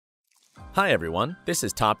Hi everyone, this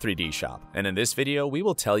is Top 3D Shop, and in this video we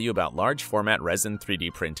will tell you about large format resin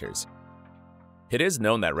 3D printers. It is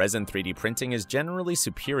known that resin 3D printing is generally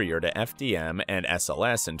superior to FDM and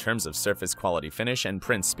SLS in terms of surface quality finish and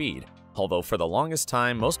print speed, although for the longest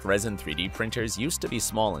time most resin 3D printers used to be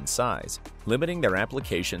small in size, limiting their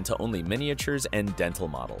application to only miniatures and dental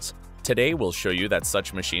models. Today we'll show you that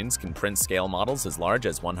such machines can print scale models as large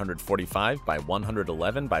as 145 by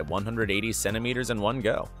 111 by 180 centimeters in one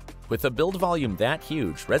go. With a build volume that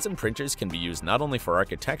huge, resin printers can be used not only for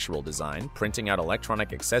architectural design, printing out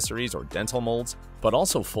electronic accessories or dental molds, but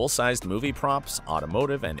also full-sized movie props,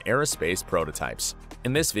 automotive, and aerospace prototypes.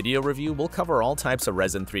 In this video review, we'll cover all types of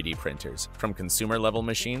resin 3D printers, from consumer-level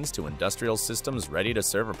machines to industrial systems ready to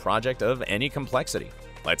serve a project of any complexity.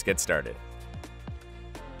 Let's get started.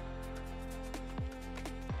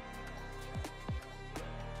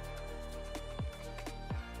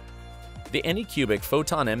 The Anycubic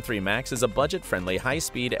Photon M3 Max is a budget-friendly,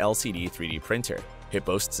 high-speed LCD 3D printer. It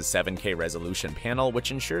boasts a 7K resolution panel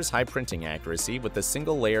which ensures high printing accuracy with a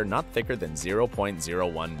single layer not thicker than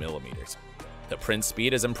 0.01 millimeters. The print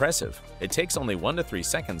speed is impressive. It takes only 1 to 3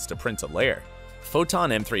 seconds to print a layer.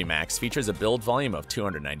 Photon M3 Max features a build volume of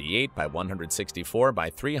 298 by 164 by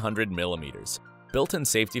 300 millimeters. Built-in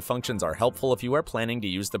safety functions are helpful if you are planning to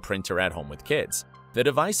use the printer at home with kids. The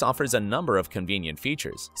device offers a number of convenient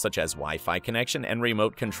features, such as Wi-Fi connection and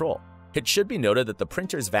remote control. It should be noted that the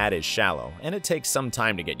printer's vat is shallow, and it takes some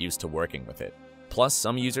time to get used to working with it. Plus,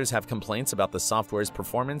 some users have complaints about the software's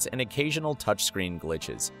performance and occasional touchscreen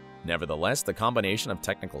glitches. Nevertheless, the combination of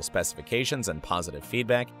technical specifications and positive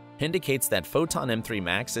feedback indicates that Photon M3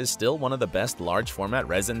 Max is still one of the best large-format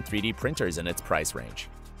resin 3D printers in its price range.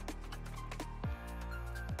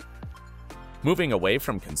 Moving away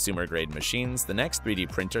from consumer-grade machines, the next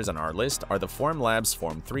 3D printers on our list are the Formlabs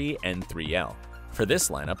Form 3 and 3L. For this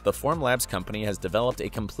lineup, the Formlabs company has developed a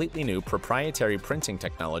completely new proprietary printing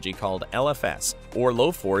technology called LFS, or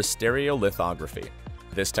low-force stereolithography.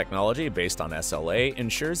 This technology, based on SLA,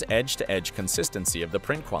 ensures edge-to-edge consistency of the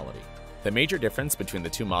print quality. The major difference between the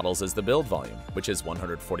two models is the build volume, which is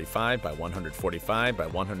 145 by 145 by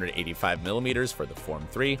 185 millimeters for the Form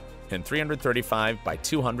 3 and 335 by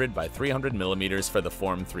 200 by 300 millimeters for the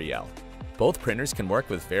Form 3L. Both printers can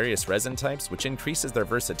work with various resin types, which increases their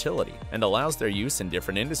versatility and allows their use in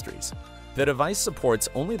different industries. The device supports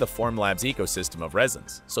only the Formlabs ecosystem of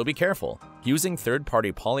resins, so be careful. Using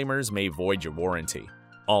third-party polymers may void your warranty.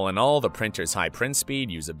 All in all, the printer's high print speed,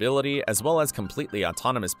 usability, as well as completely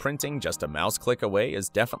autonomous printing just a mouse click away is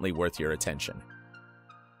definitely worth your attention.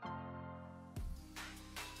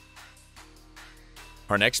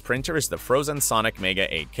 Our next printer is the Frozen Sonic Mega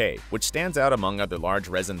 8K, which stands out among other large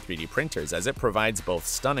resin 3D printers as it provides both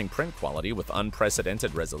stunning print quality with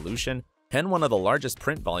unprecedented resolution and one of the largest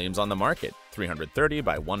print volumes on the market, 330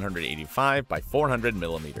 by 185 by 400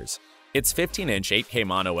 millimeters. Its 15-inch 8K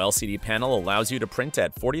mono LCD panel allows you to print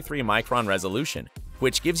at 43-micron resolution,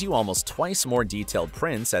 which gives you almost twice more detailed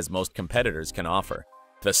prints as most competitors can offer.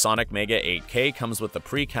 The Sonic Mega 8K comes with a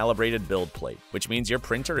pre-calibrated build plate, which means your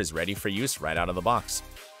printer is ready for use right out of the box.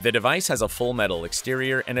 The device has a full metal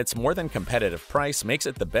exterior, and its more than competitive price makes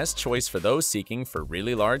it the best choice for those seeking for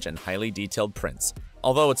really large and highly detailed prints.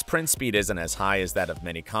 Although its print speed isn't as high as that of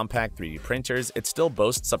many compact 3D printers, it still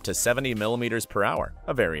boasts up to 70 millimeters per hour,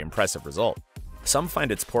 a very impressive result. Some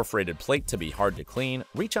find its perforated plate to be hard to clean.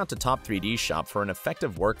 Reach out to Top 3D Shop for an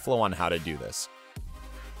effective workflow on how to do this.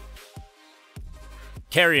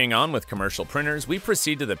 Carrying on with commercial printers, we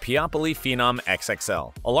proceed to the Peopoly Phenom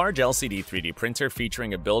XXL, a large LCD 3D printer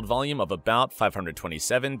featuring a build volume of about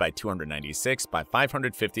 527 by 296 by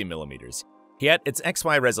 550 millimeters. Yet, its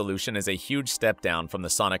XY resolution is a huge step down from the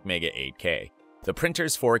Sonic Mega 8K. The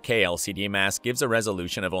printer's 4K LCD mask gives a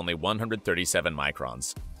resolution of only 137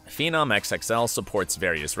 microns. Phenom XXL supports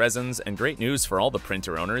various resins, and great news for all the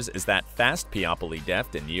printer owners is that fast Peopoly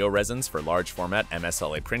Deft and Neo resins for large format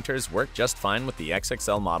MSLA printers work just fine with the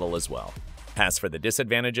XXL model as well. As for the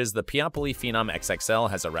disadvantages, the Peopoly Phenom XXL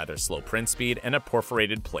has a rather slow print speed and a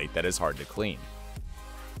perforated plate that is hard to clean.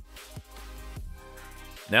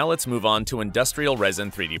 Now let's move on to industrial resin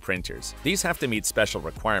 3D printers. These have to meet special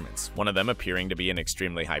requirements, one of them appearing to be an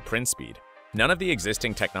extremely high print speed. None of the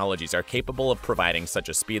existing technologies are capable of providing such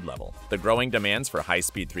a speed level. The growing demands for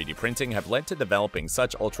high-speed 3D printing have led to developing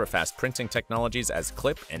such ultra-fast printing technologies as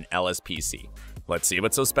CLIP and LSPC. Let's see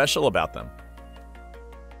what's so special about them.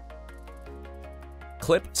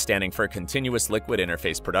 CLIP, standing for Continuous Liquid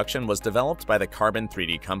Interface Production, was developed by the Carbon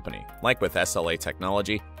 3D company. Like with SLA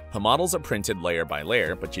technology, the models are printed layer by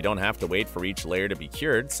layer, but you don't have to wait for each layer to be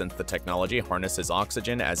cured since the technology harnesses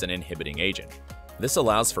oxygen as an inhibiting agent. This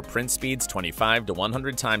allows for print speeds 25 to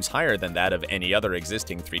 100 times higher than that of any other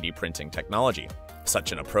existing 3D printing technology.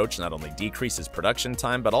 Such an approach not only decreases production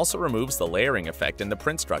time but also removes the layering effect in the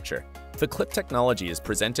print structure. The clip technology is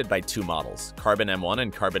presented by two models, Carbon M1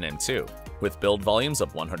 and Carbon M2, with build volumes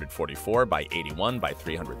of 144 by 81 by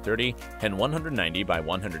 330 and 190 by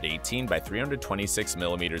 118 by 326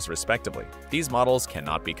 mm respectively. These models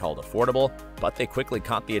cannot be called affordable, but they quickly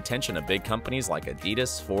caught the attention of big companies like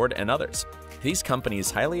Adidas, Ford, and others. These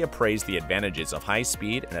companies highly appraise the advantages of high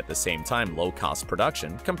speed and at the same time low-cost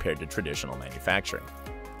production compared to traditional manufacturing.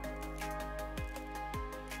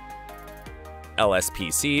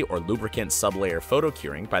 LSPC, or lubricant sublayer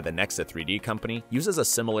photocuring by the Nexa 3D company, uses a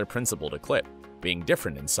similar principle to clip, being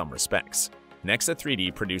different in some respects. Nexa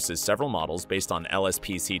 3D produces several models based on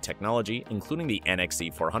LSPC technology, including the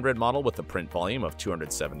NXE 400 model with a print volume of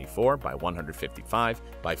 274 by 155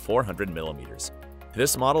 by 400 mm.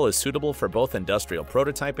 This model is suitable for both industrial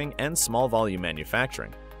prototyping and small volume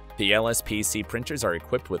manufacturing. The LSPC printers are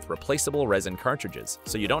equipped with replaceable resin cartridges,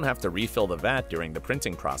 so you don't have to refill the vat during the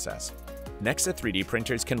printing process. Nexa 3D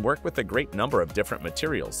printers can work with a great number of different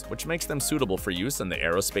materials, which makes them suitable for use in the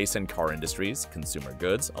aerospace and car industries, consumer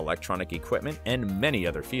goods, electronic equipment, and many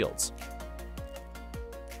other fields.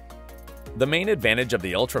 The main advantage of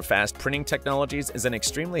the ultra-fast printing technologies is an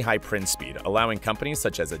extremely high print speed, allowing companies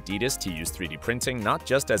such as Adidas to use 3D printing not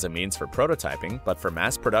just as a means for prototyping, but for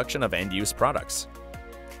mass production of end-use products.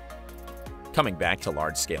 Coming back to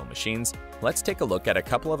large-scale machines, let's take a look at a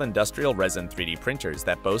couple of industrial resin 3D printers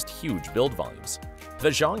that boast huge build volumes. The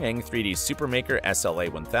Zhongeng 3D Supermaker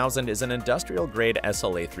SLA 1000 is an industrial-grade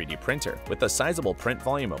SLA 3D printer with a sizable print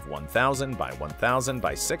volume of 1000 by 1000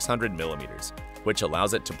 by 600 mm, which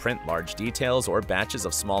allows it to print large details or batches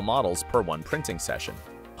of small models per one printing session.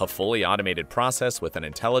 A fully automated process with an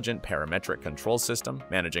intelligent parametric control system,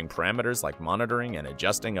 managing parameters like monitoring and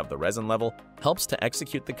adjusting of the resin level, helps to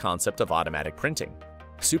execute the concept of automatic printing.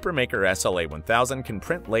 Supermaker SLA 1000 can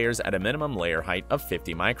print layers at a minimum layer height of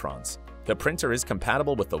 50 microns. The printer is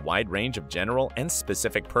compatible with a wide range of general and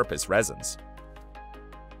specific purpose resins.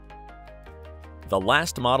 The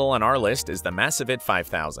last model on our list is the Massivit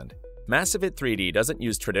 5000. Massivit 3D doesn't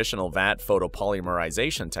use traditional vat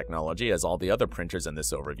photopolymerization technology as all the other printers in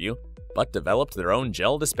this overview, but developed their own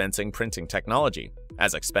gel dispensing printing technology.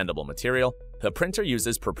 As expendable material, the printer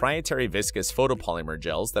uses proprietary viscous photopolymer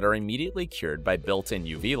gels that are immediately cured by built-in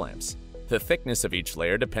UV lamps. The thickness of each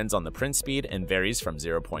layer depends on the print speed and varies from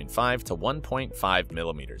 0.5 to 1.5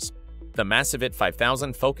 millimeters. The Massivit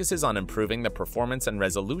 5000 focuses on improving the performance and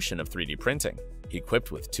resolution of 3D printing.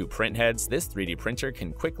 Equipped with two print heads, this 3D printer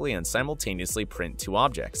can quickly and simultaneously print two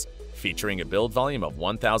objects, featuring a build volume of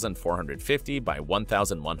 1450 by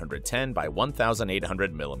 1110 by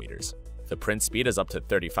 1800 millimeters. The print speed is up to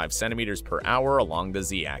 35 centimeters per hour along the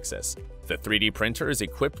Z-axis. The 3D printer is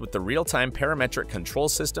equipped with the real-time parametric control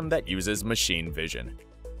system that uses machine vision.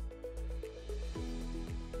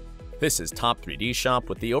 This is Top 3D Shop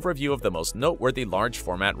with the overview of the most noteworthy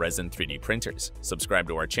large-format resin 3D printers. Subscribe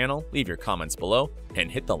to our channel, leave your comments below, and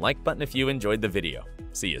hit the like button if you enjoyed the video.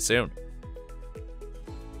 See you soon!